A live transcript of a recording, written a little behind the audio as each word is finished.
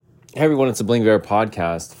Hey everyone, it's the Bling Vera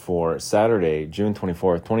podcast for Saturday, June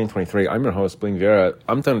 24th, 2023. I'm your host, Bling Vera.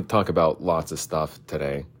 I'm going to talk about lots of stuff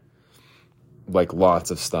today. Like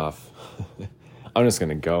lots of stuff. I'm just going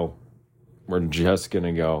to go. We're just going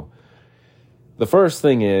to go. The first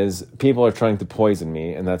thing is people are trying to poison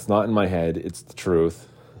me, and that's not in my head. It's the truth.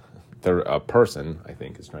 A person, I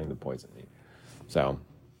think, is trying to poison me. So,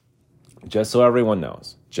 just so everyone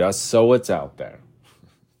knows, just so it's out there.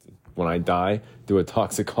 When I die, do a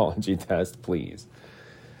toxicology test, please.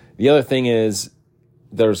 The other thing is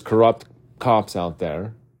there's corrupt cops out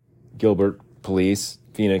there. Gilbert police,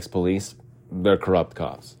 Phoenix police, they're corrupt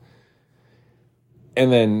cops.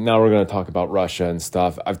 And then now we're going to talk about Russia and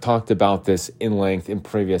stuff. I've talked about this in length in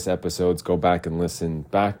previous episodes. Go back and listen.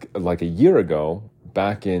 Back like a year ago,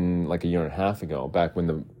 back in like a year and a half ago, back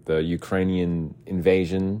when the Ukrainian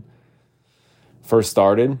invasion first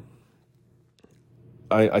started,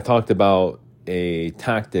 I talked about a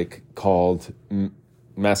tactic called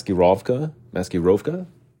Maskirovka,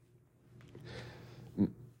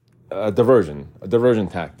 a diversion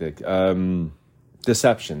tactic,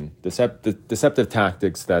 deceptive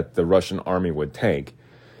tactics that the Russian army would take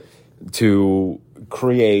to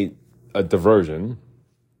create a diversion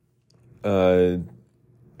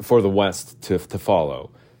for the West to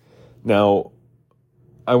follow. Now,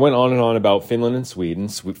 I went on and on about Finland and Sweden,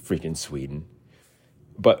 freaking Sweden.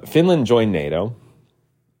 But Finland joined NATO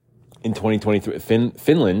in 2023.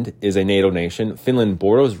 Finland is a NATO nation. Finland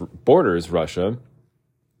borders Russia.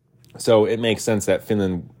 So it makes sense that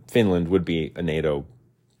Finland would be a NATO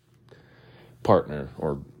partner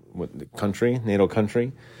or NATO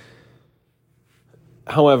country.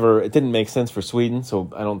 However, it didn't make sense for Sweden,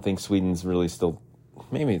 so I don't think Sweden's really still,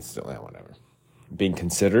 maybe it's still, whatever, being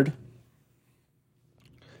considered.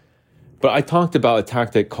 But I talked about a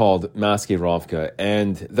tactic called Maskirovka,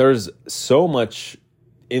 and there's so much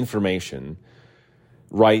information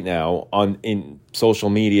right now in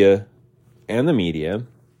social media and the media,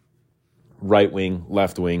 right wing,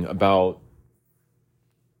 left wing, about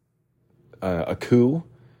a coup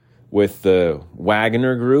with the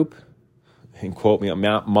Wagner group, and quote me,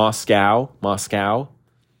 Moscow,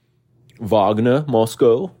 Wagner,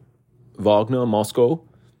 Moscow.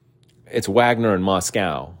 It's Wagner in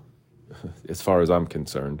Moscow. As far as I'm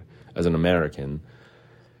concerned, as an American,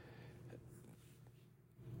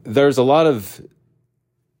 there's a lot of,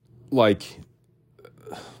 like,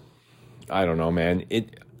 I don't know, man.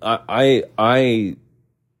 I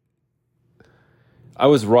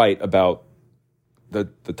was right about the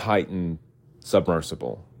Titan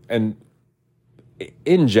submersible, and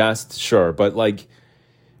in jest, sure, but like,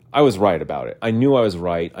 I was right about it. I knew I was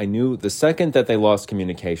right. I knew the second that they lost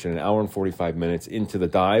communication, an hour and 45 minutes into the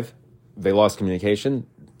dive, they lost communication,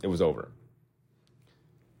 it was over.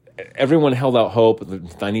 Everyone held out hope,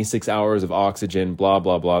 96 hours of oxygen, blah,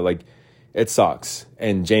 blah, blah. Like, it sucks.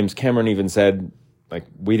 And James Cameron even said, like,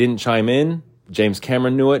 we didn't chime in. James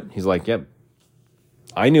Cameron knew it. He's like, yep.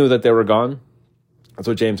 I knew that they were gone. That's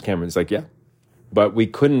what James Cameron's like, yeah. But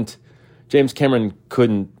James Cameron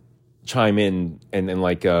couldn't chime in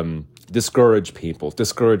and discourage people,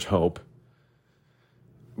 discourage hope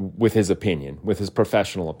with his opinion, with his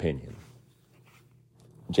professional opinion.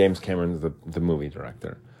 James Cameron's the movie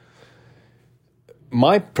director.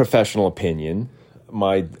 My professional opinion,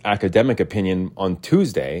 my academic opinion on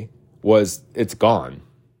Tuesday was it's gone.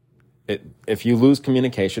 If you lose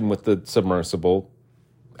communication with the submersible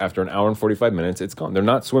after an hour and 45 minutes, it's gone. They're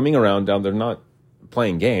not swimming around down. They're not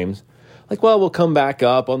playing games. Like, well, we'll come back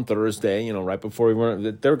up on Thursday, right before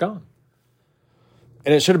they're gone.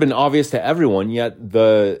 And it should have been obvious to everyone, yet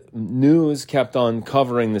the news kept on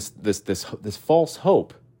covering this false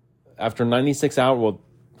hope. After 96 hours, well,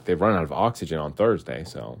 they run out of oxygen on Thursday,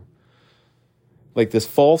 so like this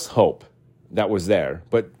false hope that was there.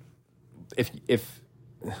 But if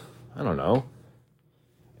I don't know,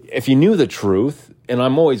 if you knew the truth, and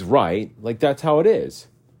I'm always right, like that's how it is.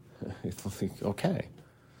 It's like, okay.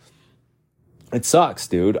 It sucks,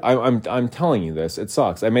 dude. I'm telling you this. It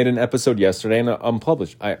sucks. I made an episode yesterday and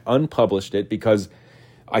I unpublished it because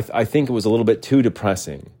I think it was a little bit too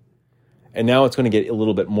depressing. And now it's going to get a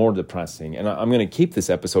little bit more depressing. And I'm going to keep this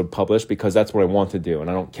episode published because that's what I want to do. And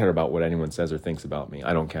I don't care about what anyone says or thinks about me.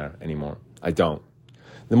 I don't care anymore. I don't.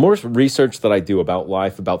 The more research that I do about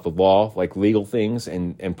life, about the law, like legal things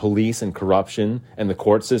and police and corruption and the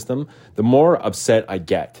court system, the more upset I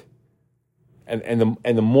get. And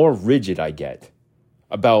the more rigid I get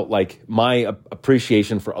about like my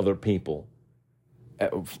appreciation for other people.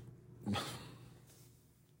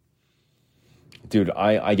 Dude,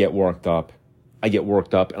 I get worked up. I get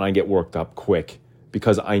worked up and I get worked up quick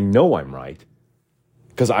because I know I'm right.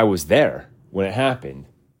 because I was there when it happened.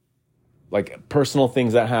 Like personal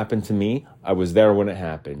things that happened to me, I was there when it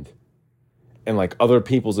happened. And like other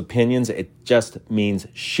people's opinions, it just means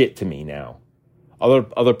shit to me now.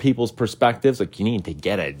 Other people's perspectives, like you need to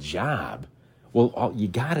get a job. Well, you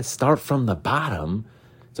got to start from the bottom.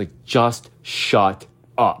 It's like, just shut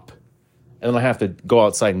up. And then I have to go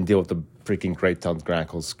outside and deal with the freaking great-tongued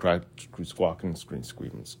grackles, squawking,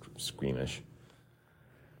 screaming, squeamish.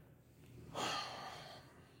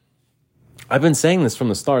 I've been saying this from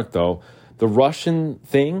the start, though. The Russian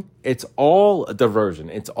thing, it's all a diversion.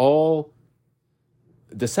 It's all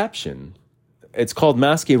deception. It's called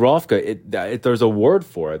Maskirovka. There's a word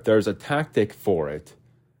for it. There's a tactic for it.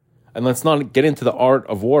 And let's not get into the art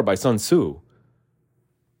of war by Sun Tzu.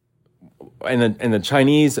 And the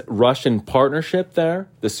Chinese-Russian partnership there,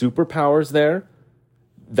 the superpowers there,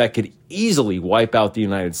 that could easily wipe out the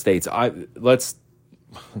United States.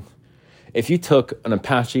 If you took an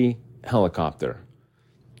Apache helicopter,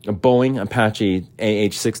 a Boeing Apache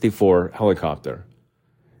AH-64 helicopter,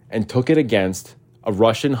 and took it against a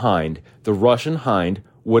Russian Hind, the Russian Hind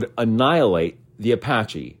would annihilate the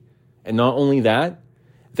Apache. And not only that,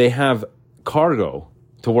 they have cargo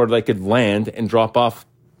to where they could land and drop off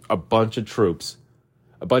a bunch of troops,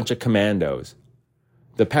 a bunch of commandos.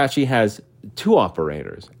 The Apache has 2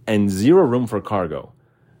 operators and 0 room for cargo.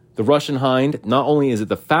 The Russian Hind, not only is it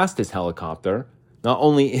the fastest helicopter,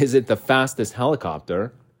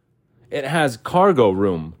 it has cargo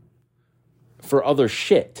room for other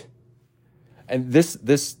shit. And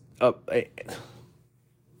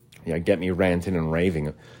get me ranting and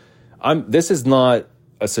raving. This is not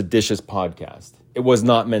a seditious podcast. It was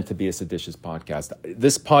not meant to be a seditious podcast.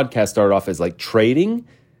 This podcast started off as like trading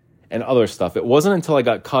and other stuff. It wasn't until I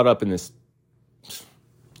got caught up in this.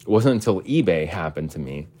 It wasn't until eBay happened to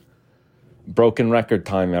me. Broken record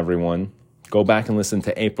time, everyone. Go back and listen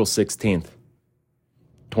to April 16th,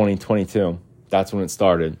 2022. That's when it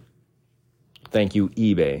started. Thank you,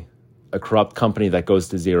 eBay. A corrupt company that goes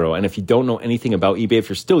to zero. And if you don't know anything about eBay, if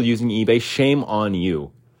you're still using eBay, shame on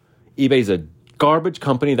you. eBay's a garbage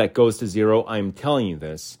company that goes to zero. I'm telling you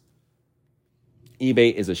this.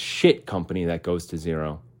 eBay is a shit company that goes to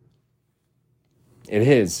zero. It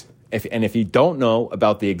is. If you don't know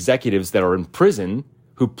about the executives that are in prison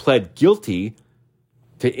who pled guilty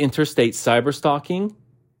to interstate cyberstalking,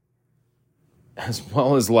 as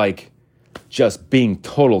well as like just being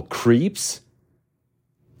total creeps,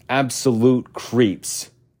 absolute creeps,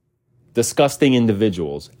 disgusting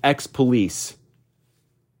individuals, ex-police,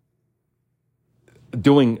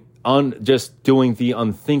 doing the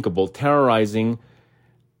unthinkable, terrorizing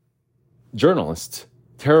journalists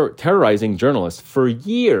for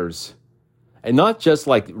years. And not just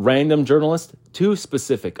like random journalists, 2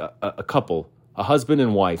 specific, a couple, a husband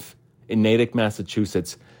and wife in Natick,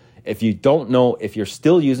 Massachusetts. If you don't know, if you're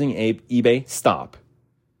still using eBay, stop.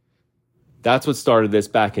 That's what started this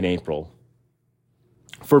back in April.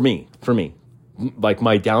 For me. Like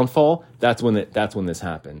my downfall, that's when this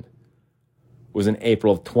happened. Was in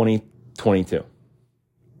April of 2022.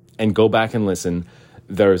 And go back and listen.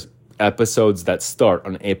 There's episodes that start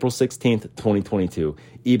on April 16th, 2022.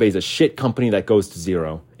 eBay's a shit company that goes to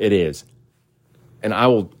zero. It is. And I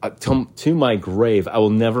will, to my grave, I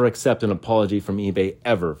will never accept an apology from eBay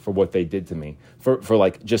ever for what they did to me. For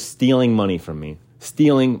like just stealing money from me.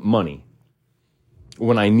 Stealing money.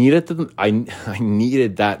 When I needed I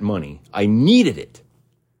needed that money. I needed it.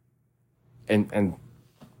 And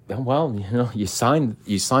well, you signed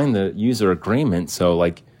the user agreement, so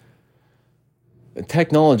like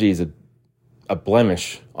technology is a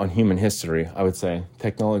blemish on human history, I would say.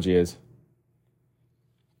 Technology is.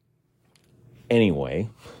 Anyway,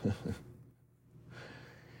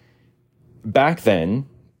 back then,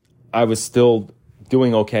 I was still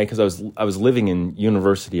doing okay because I was living in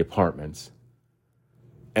university apartments,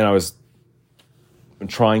 and I was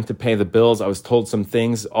trying to pay the bills. I was told some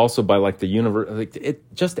things also by like the universe. Like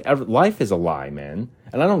life is a lie, man.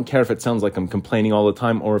 And I don't care if it sounds like I'm complaining all the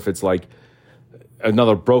time or if it's like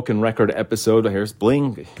another broken record episode. Here's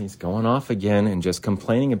Bling. He's going off again and just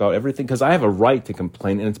complaining about everything because I have a right to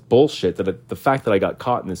complain, and it's bullshit that the fact that I got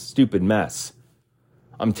caught in this stupid mess.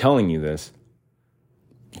 I'm telling you this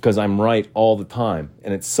because I'm right all the time,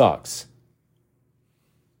 and it sucks.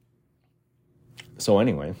 So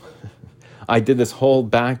anyway, I did this whole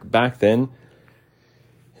back then.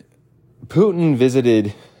 Putin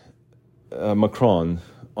visited Macron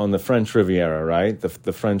on the French Riviera, right?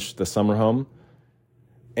 The summer home.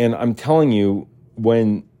 And I'm telling you,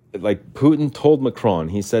 when like Putin told Macron,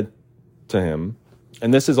 he said to him,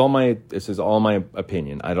 and this is all my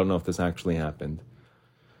opinion. I don't know if this actually happened.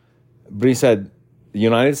 But he said, the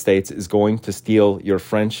United States is going to steal your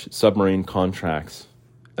French submarine contracts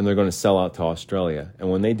and they're going to sell out to Australia. And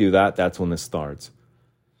when they do that, that's when this starts.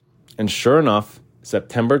 And sure enough,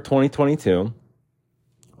 September 2022,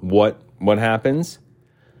 what happens?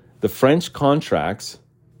 The French contracts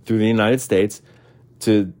through the United States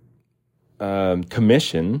to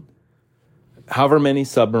commission however many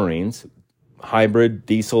submarines, hybrid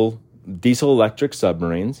diesel electric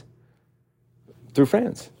submarines through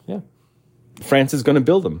France. Yeah. France is going to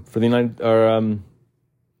build them for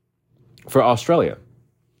for Australia.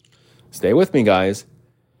 Stay with me, guys.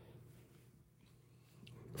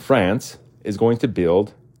 France is going to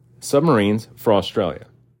build submarines for Australia.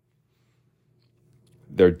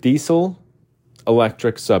 They're diesel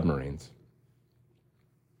electric submarines.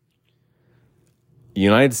 The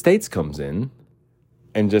United States comes in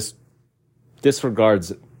and just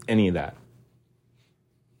disregards any of that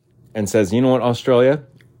and says, you know what, Australia,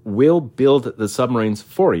 we'll build the submarines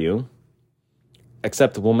for you,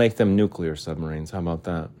 except we'll make them nuclear submarines. How about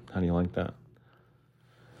that? How do you like that?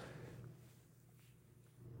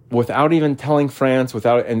 Without even telling France,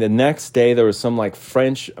 and the next day there was some like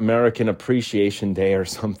French-American Appreciation Day or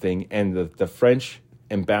something, and the French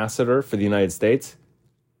ambassador for the United States,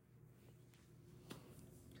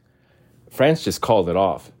 France just called it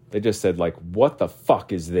off. They just said, like, what the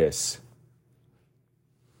fuck is this?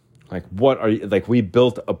 Like, what are you, like, we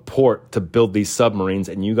built a port to build these submarines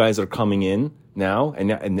and you guys are coming in now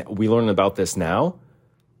and we learn about this now?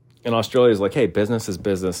 And Australia's like, hey, business is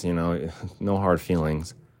business, you know, no hard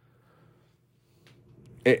feelings.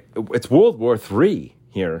 It's World War III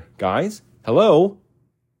here, guys. Hello?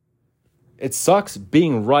 It sucks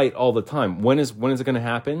being right all the time. When is it going to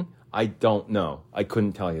happen? I don't know. I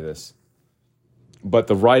couldn't tell you this. But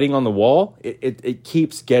the writing on the wall, it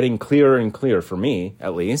keeps getting clearer and clearer for me,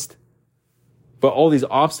 at least. But all these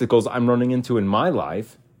obstacles I'm running into in my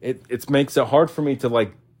life, it makes it hard for me to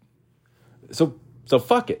like. So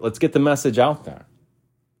fuck it. Let's get the message out there.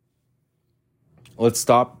 Let's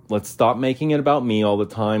stop making it about me all the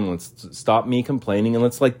time. Let's stop me complaining and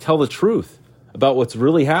let's like tell the truth about what's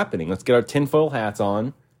really happening. Let's get our tinfoil hats on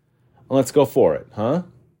and let's go for it, huh?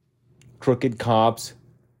 Crooked cops,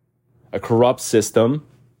 a corrupt system,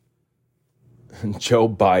 Joe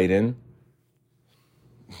Biden.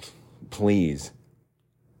 Please.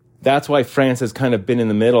 That's why France has kind of been in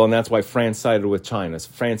the middle, and that's why France sided with China.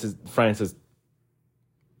 France is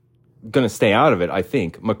going to stay out of it, I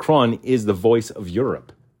think. Macron is the voice of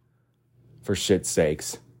Europe, for shit's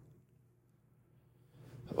sakes.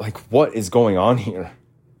 Like, what is going on here?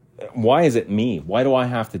 Why is it me? Why do I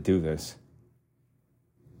have to do this?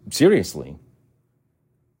 Seriously.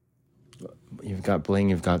 You've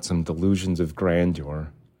got some delusions of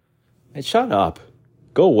grandeur. Hey, shut up.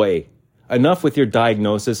 Go away. Enough with your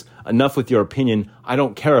diagnosis. Enough with your opinion. I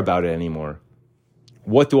don't care about it anymore.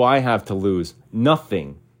 What do I have to lose?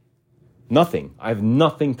 Nothing. Nothing. I have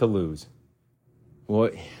nothing to lose.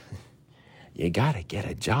 Well, you gotta get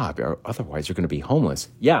a job, or otherwise you're gonna be homeless.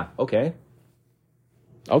 Yeah, okay.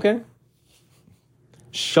 Okay.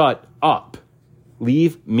 Shut up.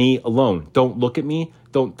 Leave me alone. Don't look at me.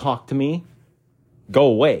 Don't talk to me. Go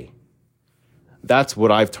away. That's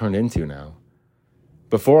what I've turned into now.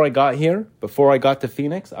 Before I got here, before I got to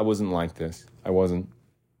Phoenix, I wasn't like this. I wasn't.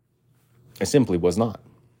 I simply was not.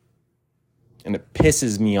 And it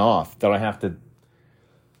pisses me off that I have to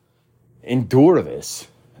endure this.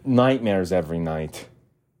 Nightmares every night.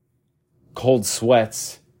 Cold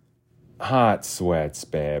sweats. Hot sweats,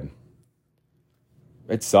 babe.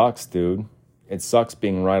 It sucks, dude. It sucks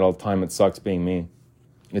being right all the time. It sucks being me.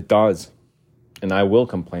 It does. And I will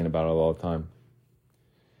complain about it all the time.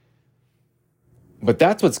 But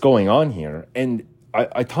that's what's going on here. And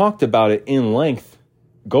I talked about it in length.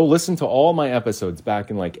 Go listen to all my episodes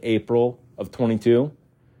back in like April of 22.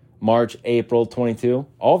 March, April 22.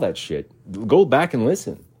 All that shit. Go back and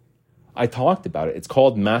listen. I talked about it. It's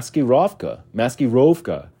called Maskirovka.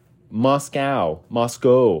 Maskirovka.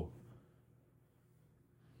 Moscow.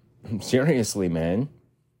 Seriously, man.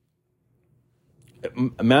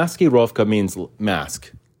 Maskirovka means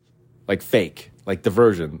mask. Like fake. Like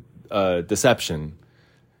diversion. Deception.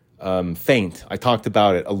 Feint. I talked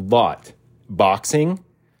about it a lot. Boxing.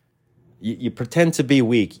 You pretend to be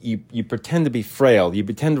weak. You pretend to be frail. You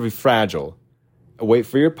pretend to be fragile. Wait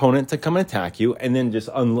for your opponent to come and attack you, and then just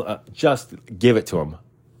give it to him.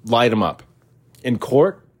 Light him up. In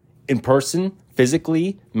court, in person,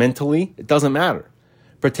 physically, mentally, it doesn't matter.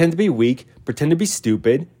 Pretend to be weak, pretend to be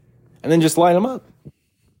stupid, and then just light them up.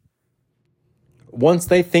 Once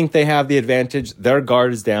they think they have the advantage, their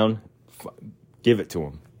guard is down, give it to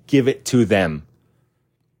them. Give it to them.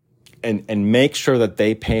 and make sure that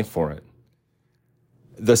they pay for it.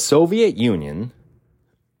 The Soviet Union,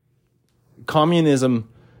 communism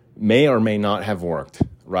may or may not have worked,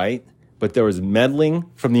 right? But there was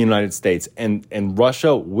meddling from the United States, and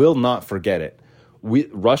Russia will not forget it.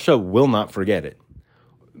 Russia will not forget it.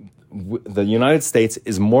 The United States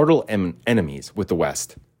is mortal enemies with the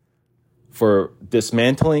West for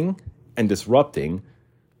dismantling and disrupting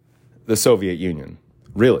the Soviet Union.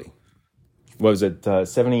 Really. What was it,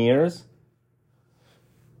 70 years?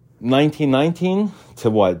 1919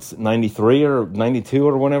 to what, 93 or 92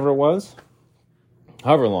 or whatever it was?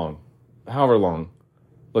 However long.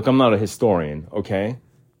 Look, I'm not a historian, okay?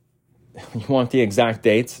 You want the exact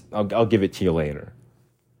dates? I'll give it to you later.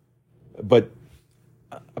 But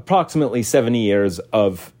approximately 70 years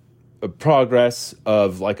of progress,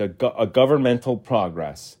 of like a governmental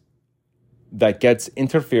progress that gets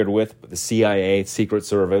interfered with the CIA, Secret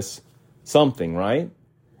Service, something, right?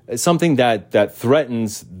 It's something that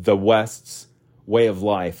threatens the West's way of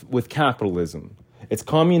life with capitalism. It's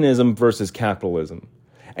communism versus capitalism.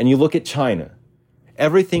 And you look at China.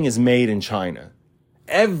 Everything is made in China.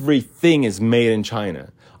 Everything is made in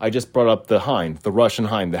China. I just brought up the Hind, the Russian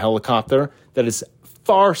Hind, the helicopter that is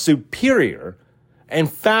far superior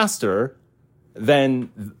and faster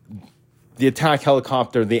than the attack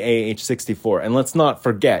helicopter, the AH-64. And let's not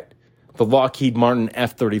forget the Lockheed Martin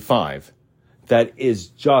F-35. That is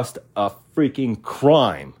just a freaking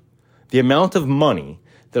crime. The amount of money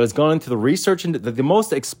that has gone into the research into the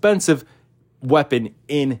most expensive weapon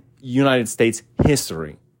in United States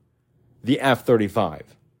history, the F-35.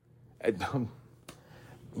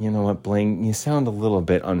 You know what, Bling? You sound a little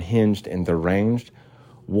bit unhinged and deranged.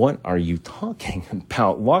 What are you talking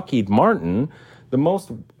about? Lockheed Martin, the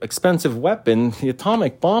most expensive weapon, the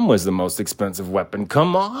atomic bomb was the most expensive weapon.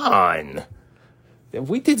 Come on.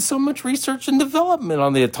 We did so much research and development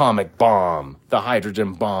on the atomic bomb, the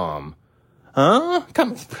hydrogen bomb. Huh?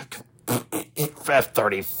 Come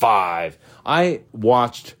F-35. I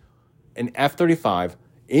watched an F-35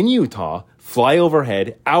 in Utah fly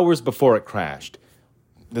overhead hours before it crashed.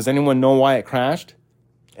 Does anyone know why it crashed?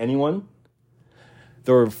 Anyone?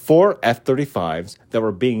 There were 4 F-35s that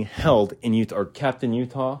were being held in Utah, or kept in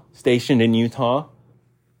Utah, stationed in Utah,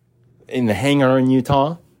 in the hangar in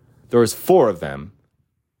Utah. There was 4 of them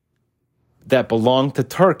that belonged to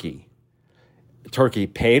Turkey. Turkey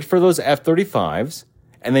paid for those F-35s,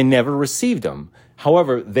 and they never received them.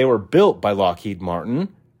 However, they were built by Lockheed Martin,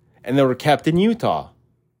 and they were kept in Utah.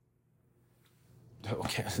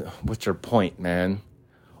 Okay, what's your point, man?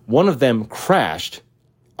 One of them crashed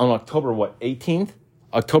on October 18th?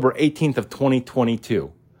 October 18th of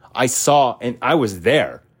 2022. I saw, and I was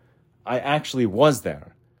there. I actually was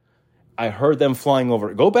there. I heard them flying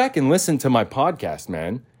over. Go back and listen to my podcast,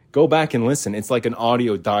 man. Go back and listen. It's like an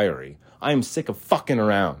audio diary. I am sick of fucking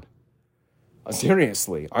around.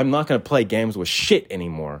 Seriously, I'm not going to play games with shit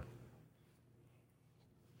anymore.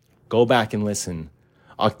 Go back and listen.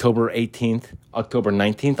 October 18th, October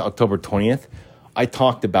 19th, October 20th. I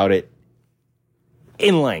talked about it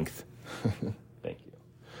in length. Thank you.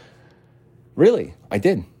 Really, I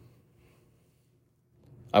did.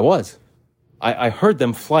 I was. I heard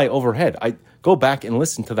them fly overhead. I go back and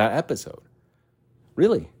listen to that episode.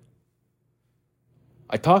 Really.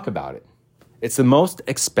 I talk about it. It's the most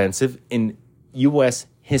expensive in U.S.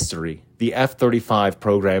 history, the F-35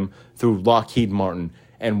 program through Lockheed Martin.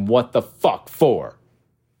 And what the fuck for?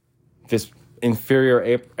 This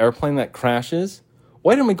inferior airplane that crashes?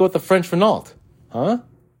 Why didn't we go with the French Renault? Huh?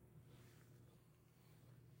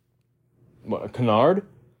 What, a Canard?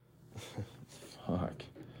 Fuck.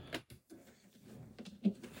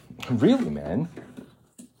 Really, man?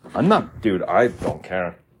 I'm not... Dude, I don't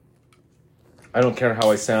care. I don't care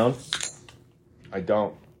how I sound. I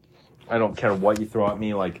don't care what you throw at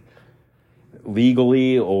me, like,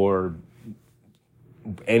 legally or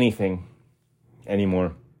anything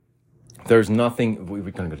anymore. There's nothing... We're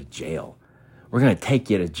going to go to jail. We're going to take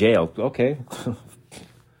you to jail. Okay.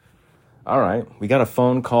 All right. We got a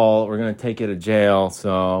phone call. We're going to take you to jail.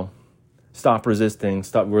 So stop resisting.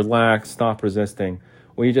 Relax. Stop resisting.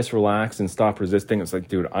 Will you just relax and stop resisting? It's like,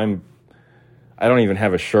 dude, I don't even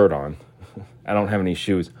have a shirt on. I don't have any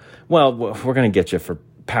shoes. Well, we're going to get you for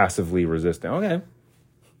passively resisting. Okay.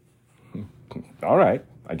 All right.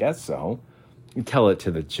 I guess so. You tell it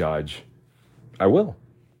to the judge. I will.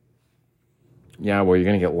 Yeah, well, you're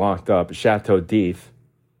going to get locked up. Chateau d'If.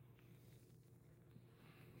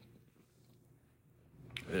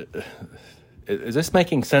 Is this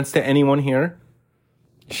making sense to anyone here?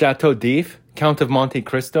 Chateau d'If? Count of Monte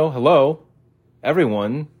Cristo? Hello?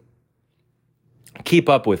 Everyone? Keep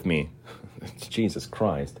up with me. Jesus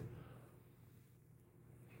Christ.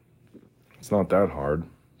 It's not that hard.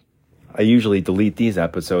 I usually delete these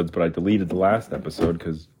episodes, but I deleted the last episode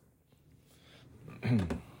because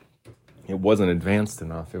it wasn't advanced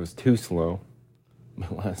enough. It was too slow. My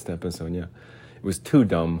last episode, yeah. It was too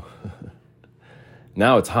dumb.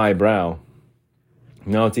 Now it's highbrow.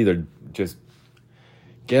 Now it's either just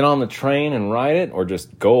get on the train and ride it or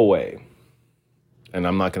just go away. And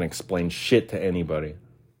I'm not going to explain shit to anybody.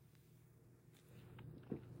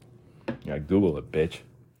 Yeah, Google it, bitch.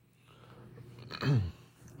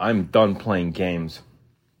 I'm done playing games.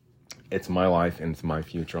 It's my life and it's my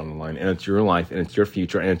future on the line. And it's your life and it's your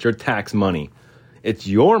future and it's your tax money. It's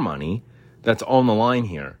your money that's on the line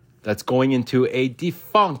here. That's going into a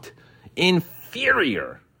defunct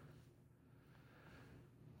Inferior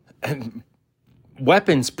and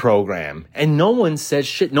weapons program. And no one says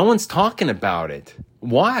shit. No one's talking about it.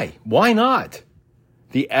 Why? Why not?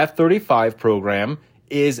 The F-35 program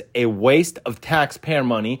is a waste of taxpayer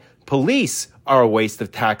money. Police are a waste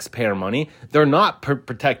of taxpayer money. They're not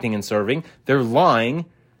protecting and serving. They're lying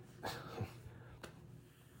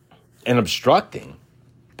and obstructing.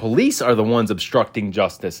 Police are the ones obstructing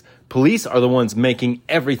justice. Police are the ones making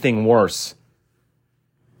everything worse.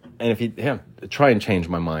 And if you try and change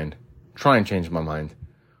my mind. Try and change my mind.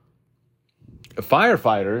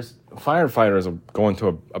 Firefighters will go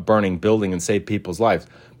into a burning building and save people's lives.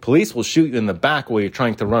 Police will shoot you in the back while you're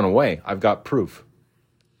trying to run away. I've got proof.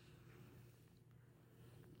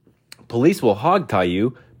 Police will hog tie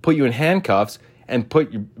you, put you in handcuffs, and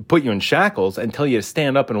put you in shackles and tell you to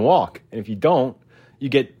stand up and walk. And if you don't,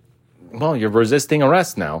 you're resisting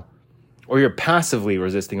arrest now. Or you're passively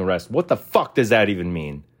resisting arrest. What the fuck does that even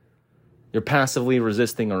mean? You're passively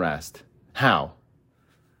resisting arrest. How?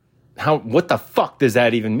 What the fuck does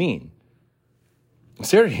that even mean?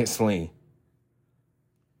 Seriously.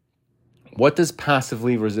 What does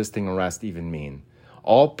passively resisting arrest even mean?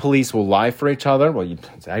 All police will lie for each other. Well,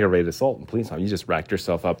 it's aggravated assault and police. You just racked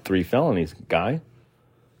yourself up 3 felonies, guy.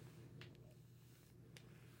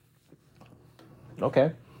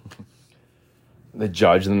 Okay. The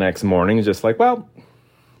judge the next morning is just like, well,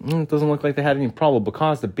 it doesn't look like they had any probable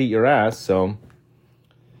cause to beat your ass, so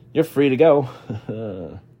you're free to go.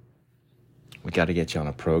 We got to get you on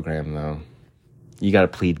a program, though. You got to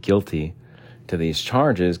plead guilty to these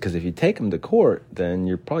charges, because if you take them to court, then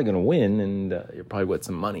you're probably going to win, and you're probably with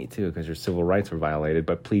some money, too, because your civil rights were violated.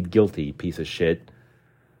 But plead guilty, you piece of shit.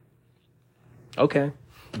 Okay.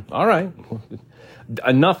 All right.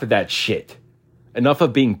 Enough of that shit. Enough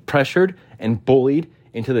of being pressured and bullied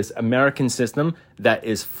into this American system that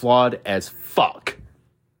is flawed as fuck.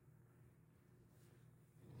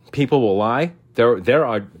 People will lie. There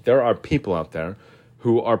are people out there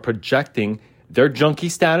who are projecting their junkie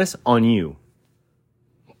status on you.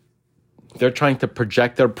 They're trying to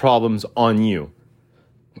project their problems on you.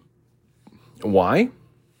 Why?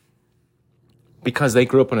 Because they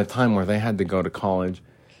grew up in a time where they had to go to college.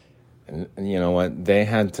 And you know what? They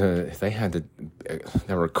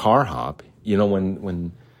were car hop. You know,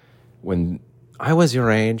 when I was your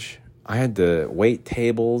age, I had to wait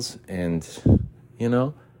tables, and you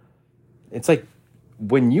know, it's like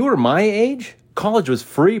when you were my age, college was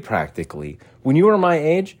free practically. When you were my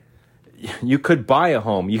age, you could buy a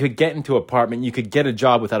home, you could get into an apartment, you could get a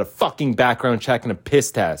job without a fucking background check and a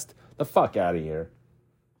piss test. The fuck out of here.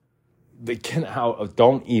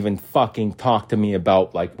 Don't even fucking talk to me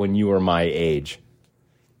about like when you were my age.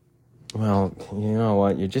 Well, you know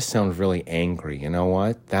what? You just sound really angry. You know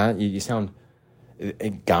what? You sound, a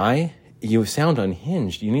guy. You sound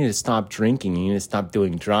unhinged. You need to stop drinking. You need to stop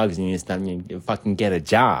doing drugs. You need to fucking get a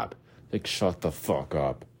job. Like, shut the fuck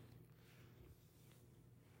up.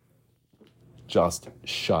 Just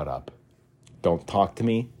shut up. Don't talk to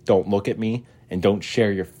me. Don't look at me. And don't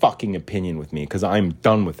share your fucking opinion with me, because I'm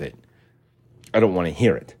done with it. I don't want to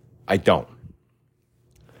hear it. I don't.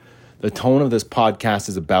 The tone of this podcast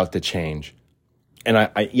is about to change. And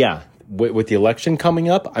with the election coming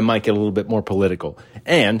up, I might get a little bit more political.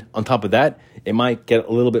 And on top of that, it might get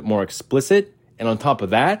a little bit more explicit. And on top of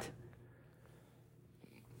that,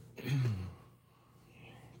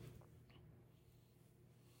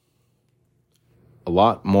 a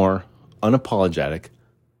lot more unapologetic,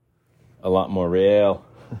 a lot more real.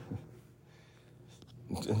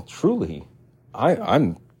 Truly,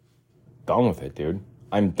 I'm done with it, dude.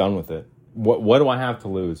 I'm done with it. What do I have to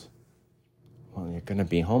lose? Well, you're going to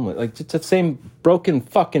be homeless. Like, it's the same broken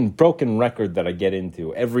record that I get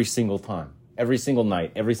into every single time, every single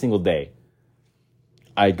night, every single day.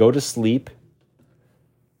 I go to sleep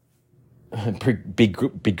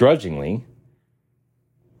begrudgingly.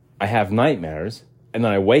 I have nightmares, and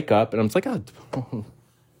then I wake up, and I'm just like, oh,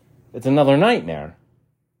 it's another nightmare.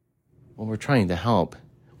 Well, we're trying to help.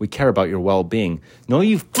 We care about your well-being. No,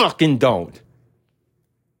 you fucking don't.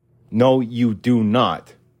 No, you do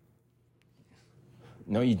not.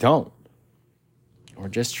 No, you don't. We're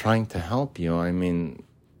just trying to help you. I mean,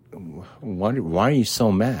 why are you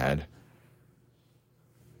so mad?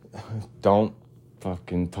 Don't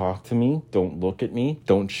fucking talk to me. Don't look at me.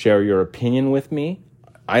 Don't share your opinion with me.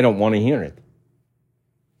 I don't want to hear it.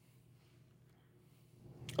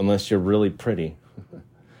 Unless you're really pretty.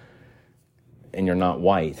 And you're not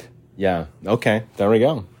white. Yeah, okay, there we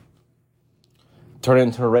go. Turn it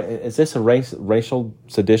into is this a racial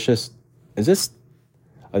seditious, is this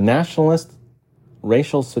a nationalist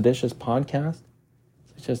racial seditious podcast?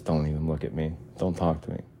 Just don't even look at me. Don't talk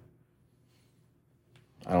to me.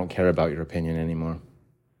 I don't care about your opinion anymore.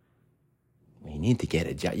 You need to get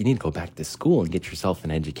a job. You need to go back to school and get yourself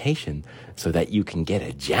an education so that you can get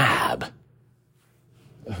a job.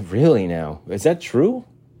 Really now? Is that true?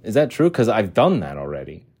 Is that true? Because I've done that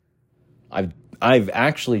already. I've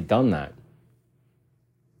actually done that.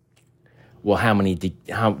 Well,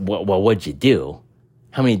 what'd you do?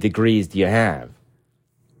 How many degrees do you have?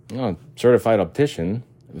 Certified optician,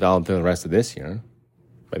 valid to the rest of this year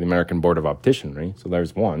by the American Board of Opticianry. So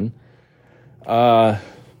there's one. Another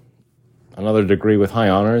degree with high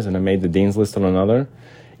honors, and I made the dean's list on another.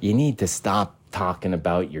 You need to stop talking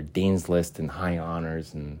about your dean's list and high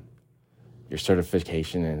honors and your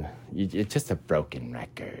certification, and it's just a broken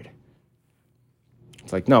record.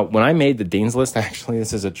 It's like, no, when I made the dean's list, actually,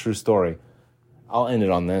 this is a true story. I'll end it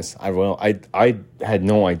on this. I will. I had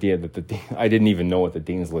no idea that I didn't even know what the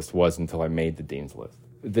dean's list was until I made the dean's list.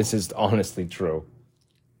 This is honestly true.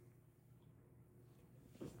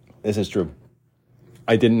 This is true.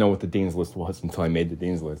 I didn't know what the dean's list was until I made the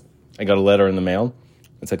dean's list. I got a letter in the mail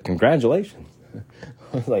that said, congratulations.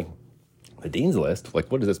 I was like, the dean's list?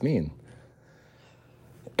 Like, what does this mean?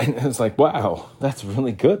 And it was like, wow, that's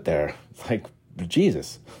really good there. It's like,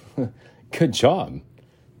 Jesus, good job.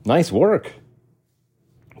 Nice work.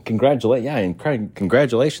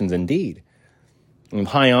 Congratulations indeed. And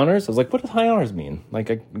high honors, I was like, what does high honors mean? Like,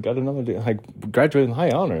 I got graduated in high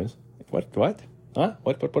honors. What? Huh?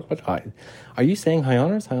 What? High? Are you saying high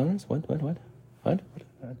honors? High honors? What? I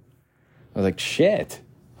was like, shit.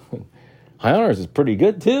 High honors is pretty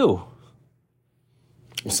good too.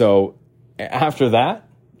 So after that,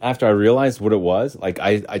 after I realized what it was, like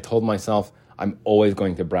I told myself, I'm always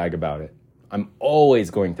going to brag about it.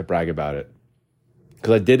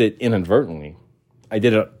 Because I did it inadvertently. I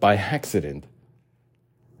did it by accident.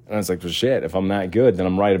 And I was like, well, shit, if I'm that good, then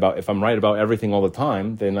if I'm right about everything all the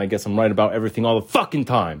time, then I guess I'm right about everything all the fucking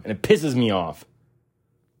time. And it pisses me off.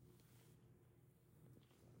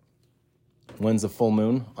 When's the full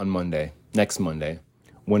moon? On Monday. Next Monday.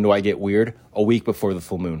 When do I get weird? A week before the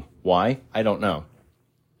full moon. Why? I don't know.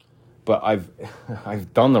 But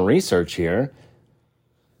I've done the research here.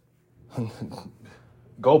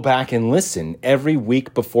 Go back and listen. Every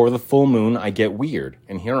week before the full moon, I get weird.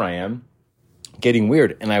 And here I am, getting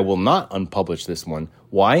weird. And I will not unpublish this one.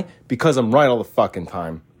 Why? Because I'm right all the fucking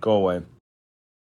time. Go away.